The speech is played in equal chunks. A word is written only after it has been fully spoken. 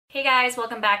Hey guys,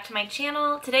 welcome back to my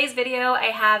channel. Today's video I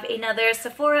have another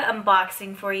Sephora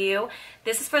unboxing for you.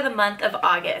 This is for the month of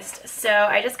August. So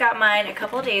I just got mine a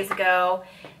couple days ago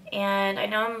and I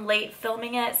know I'm late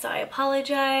filming it, so I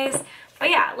apologize. But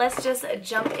yeah, let's just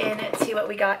jump in and see what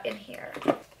we got in here.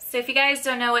 So if you guys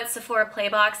don't know what Sephora Play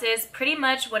Box is, pretty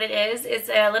much what it is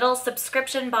a little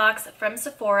subscription box from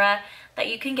Sephora that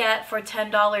you can get for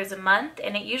 $10 a month,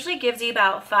 and it usually gives you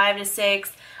about 5 to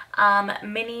 6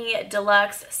 mini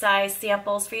deluxe size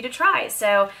samples for you to try.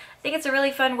 So I think it's a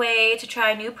really fun way to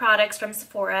try new products from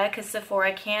Sephora, because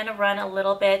Sephora can run a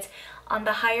little bit on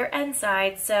the higher end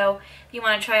side. So if you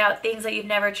want to try out things that you've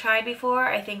never tried before,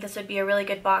 I think this would be a really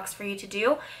good box for you to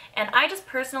do. And I just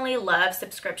personally love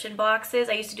subscription boxes.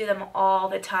 I used to do them all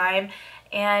the time,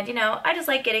 and you know, I just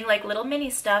like getting like little mini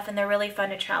stuff, and they're really fun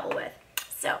to travel with.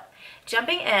 So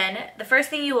jumping in, the first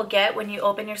thing you will get when you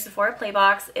open your Sephora Play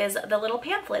Box is the little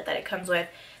pamphlet that it comes with.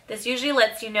 This usually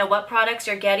lets you know what products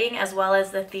you're getting as well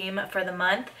as the theme for the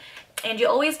month. And you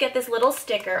always get this little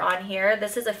sticker on here.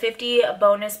 This is a 50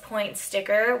 bonus point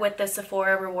sticker with the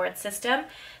Sephora reward system.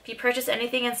 If you purchase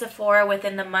anything in Sephora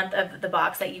within the month of the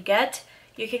box that you get,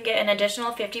 you can get an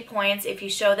additional 50 points if you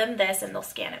show them this, and they'll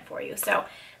scan it for you. So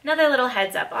another little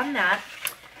heads up on that.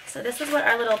 So this is what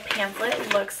our little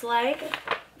pamphlet looks like.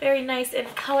 Very nice and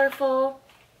colorful.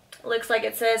 It looks like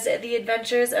it says The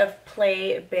Adventures of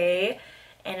Play Bay,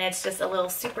 and it's just a little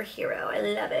superhero. I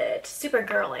love it.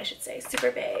 Supergirl, I should say. Super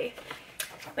Bay.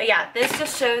 But yeah, this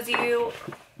just shows you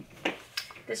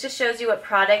what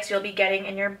products you'll be getting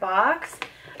in your box.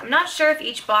 I'm not sure if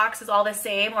each box is all the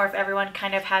same or if everyone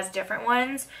kind of has different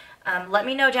ones. Let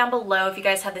me know down below if you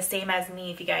guys have the same as me,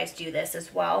 if you guys do this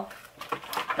as well.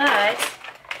 But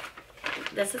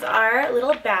this is our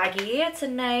little baggie. It's a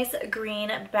nice green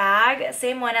bag,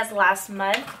 same one as last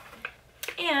month.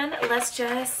 And let's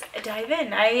just dive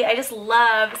in. I just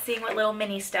love seeing what little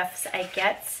mini stuffs I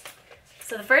get.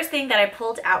 So the first thing that I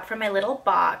pulled out from my little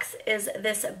box is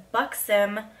this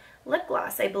Buxom lip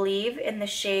gloss, I believe, in the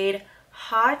shade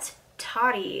Hot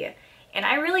Toddy. And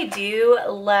I really do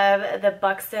love the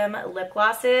Buxom lip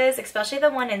glosses, especially the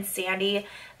one in Sandy.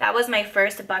 That was my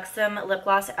first Buxom lip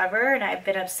gloss ever, and I've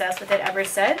been obsessed with it ever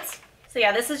since. So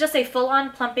yeah, this is just a full-on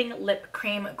plumping lip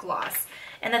cream gloss.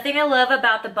 And the thing I love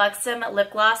about the Buxom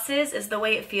lip glosses is the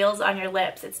way it feels on your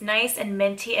lips. It's nice and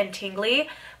minty and tingly,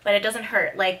 but it doesn't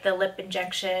hurt like the lip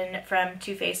injection from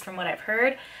Too Faced, from what I've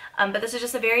heard. But this is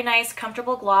just a very nice,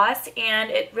 comfortable gloss, and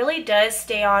it really does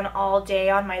stay on all day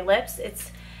on my lips.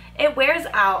 It wears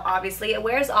out, obviously. It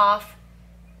wears off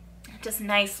just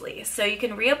nicely. So you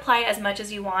can reapply it as much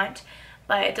as you want,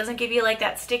 but it doesn't give you like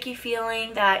that sticky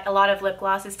feeling that a lot of lip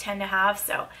glosses tend to have.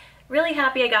 So really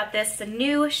happy I got this. It's a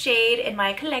new shade in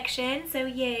my collection, so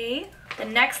yay. The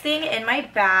next thing in my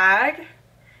bag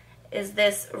is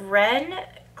this Ren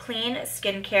Clean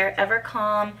Skincare Ever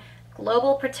Calm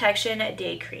Global Protection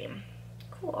Day Cream.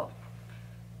 Cool.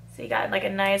 So you got like a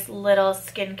nice little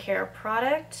skincare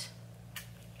product.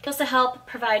 Supposed to help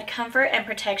provide comfort and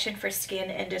protection for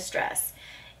skin in distress.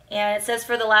 And it says,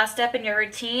 for the last step in your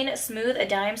routine, smooth a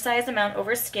dime-sized amount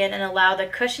over skin and allow the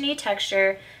cushiony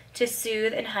texture to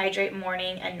soothe and hydrate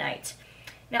morning and night.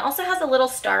 And it also has a little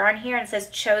star on here, and it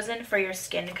says chosen for your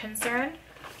skin concern.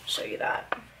 I'll show you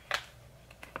that.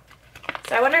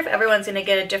 So I wonder if everyone's going to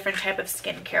get a different type of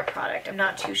skincare product. I'm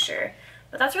not too sure.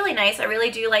 But that's really nice. I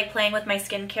really do like playing with my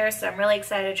skincare, so I'm really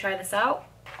excited to try this out.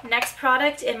 Next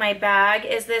product in my bag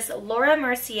is this Laura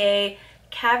Mercier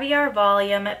Caviar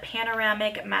Volume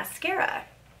Panoramic Mascara.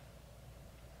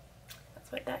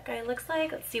 That's what that guy looks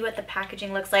like. Let's see what the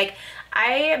packaging looks like.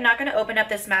 I am not going to open up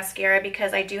this mascara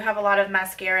because I do have a lot of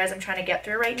mascaras I'm trying to get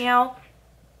through right now.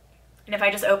 And if I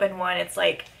just open one, it's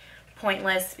like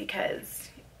pointless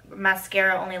because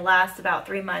mascara only lasts about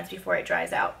 3 months before it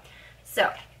dries out.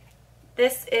 So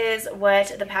this is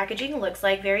what the packaging looks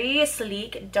like. Very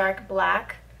sleek, dark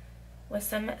black with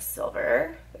some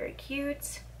silver. Very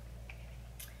cute.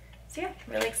 So yeah,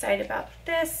 really excited about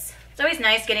this. It's always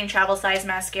nice getting travel size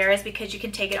mascaras because you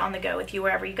can take it on the go with you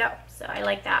wherever you go. So I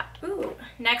like that. Ooh.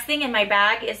 Next thing in my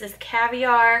bag is this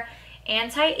Caviar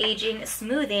Anti-Aging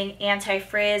Smoothing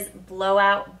Anti-Frizz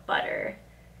Blowout Butter.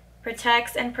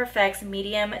 Protects and perfects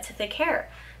medium to thick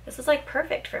hair. This is like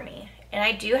perfect for me. And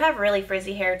I do have really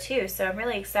frizzy hair too, so I'm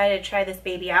really excited to try this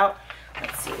baby out.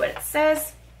 Let's see what it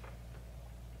says.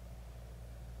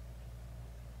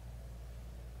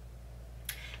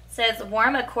 It says,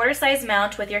 warm a quarter-size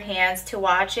amount with your hands to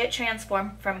watch it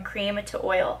transform from cream to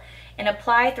oil, and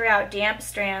apply throughout damp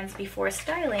strands before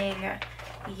styling.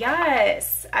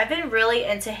 Yes, I've been really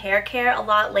into hair care a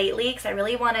lot lately because I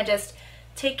really want to just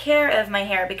take care of my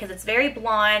hair because it's very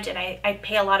blonde and I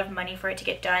pay a lot of money for it to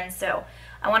get done. So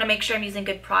I want to make sure I'm using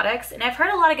good products. And I've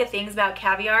heard a lot of good things about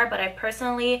Caviar, but I've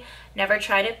personally never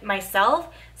tried it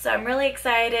myself. So I'm really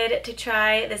excited to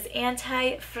try this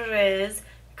anti-frizz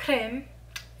cream.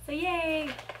 So yay!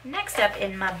 Next up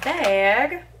in my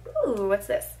bag, ooh, what's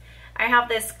this? I have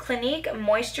this Clinique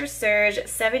Moisture Surge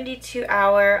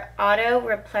 72-hour Auto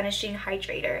Replenishing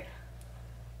Hydrator.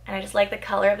 And I just like the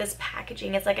color of this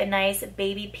packaging. It's like a nice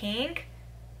baby pink.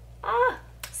 Ah,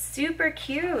 super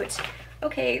cute.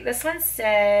 Okay, this one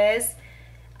says,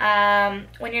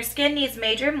 when your skin needs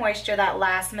major moisture that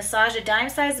lasts, massage a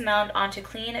dime-sized amount onto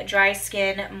clean, dry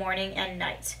skin morning and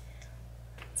night.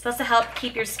 It's supposed to help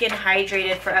keep your skin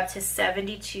hydrated for up to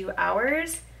 72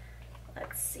 hours.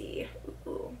 Let's see.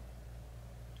 Ooh.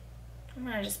 I'm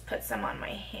gonna just put some on my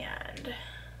hand.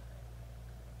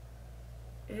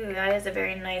 Ooh, that is a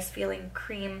very nice feeling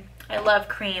cream. I love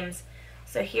creams.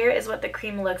 So here is what the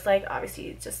cream looks like. Obviously,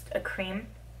 it's just a cream.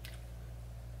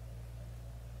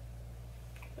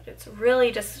 But it's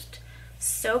really just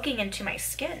soaking into my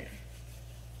skin.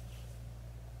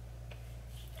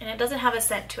 And it doesn't have a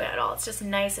scent to it at all. It's just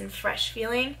nice and fresh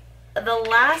feeling. The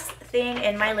last thing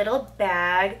in my little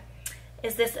bag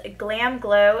is this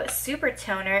GlamGlow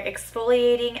Supertoner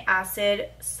Exfoliating Acid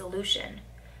Solution.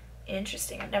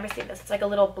 Interesting. I've never seen this. It's like a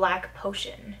little black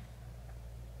potion.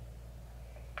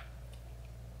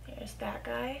 Here's that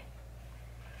guy.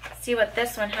 Let's see what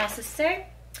this one has to say.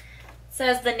 It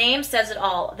says, the name says it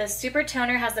all. The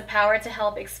Supertoner has the power to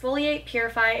help exfoliate,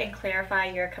 purify, and clarify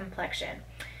your complexion.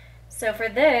 So for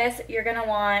this, you're going to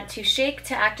want to shake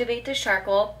to activate the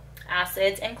charcoal,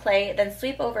 acids, and clay, then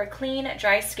sweep over clean,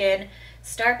 dry skin.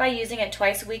 Start by using it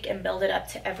twice a week and build it up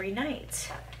to every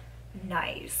night.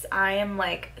 Nice. I am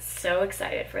like so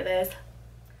excited for this.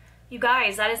 You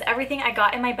guys, that is everything I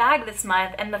got in my bag this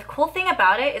month, and the cool thing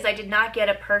about it is I did not get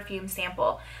a perfume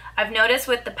sample. I've noticed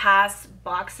with the past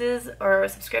boxes or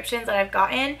subscriptions that I've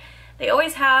gotten, they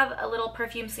always have a little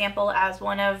perfume sample as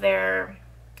one of their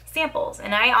samples,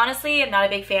 and I honestly am not a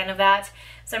big fan of that.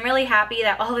 So I'm really happy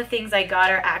that all the things I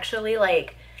got are actually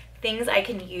like things I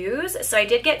can use. So I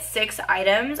did get 6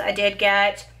 items. I did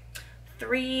get got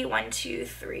 3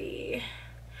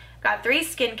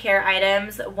 skincare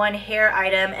items, 1 hair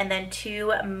item, and then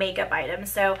 2 makeup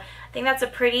items. So I think that's a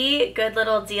pretty good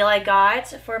little deal I got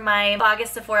for my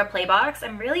August Sephora Play Box.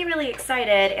 I'm really, really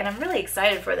excited, and I'm really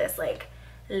excited for this like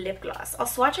lip gloss. I'll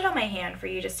swatch it on my hand for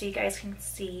you just so you guys can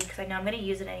see, because I know I'm going to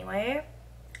use it anyway.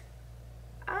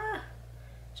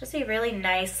 Just a really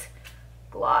nice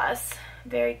gloss.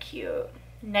 Very cute.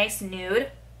 Nice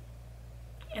nude.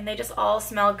 And they just all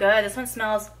smell good. This one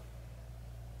smells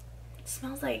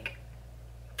like,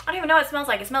 I don't even know what it smells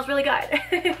like. It smells really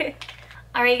good.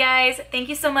 Alright guys, thank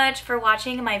you so much for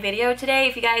watching my video today.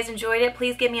 If you guys enjoyed it,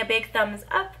 please give me a big thumbs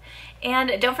up.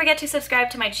 And don't forget to subscribe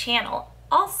to my channel.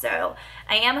 Also,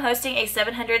 I am hosting a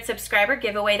 700 subscriber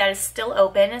giveaway that is still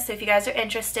open, so if you guys are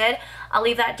interested, I'll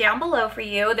leave that down below for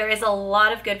you. There is a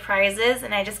lot of good prizes,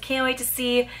 and I just can't wait to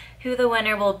see who the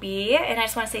winner will be. And I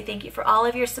just want to say thank you for all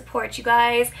of your support, you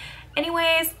guys.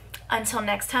 Anyways, until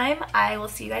next time, I will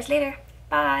see you guys later.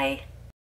 Bye!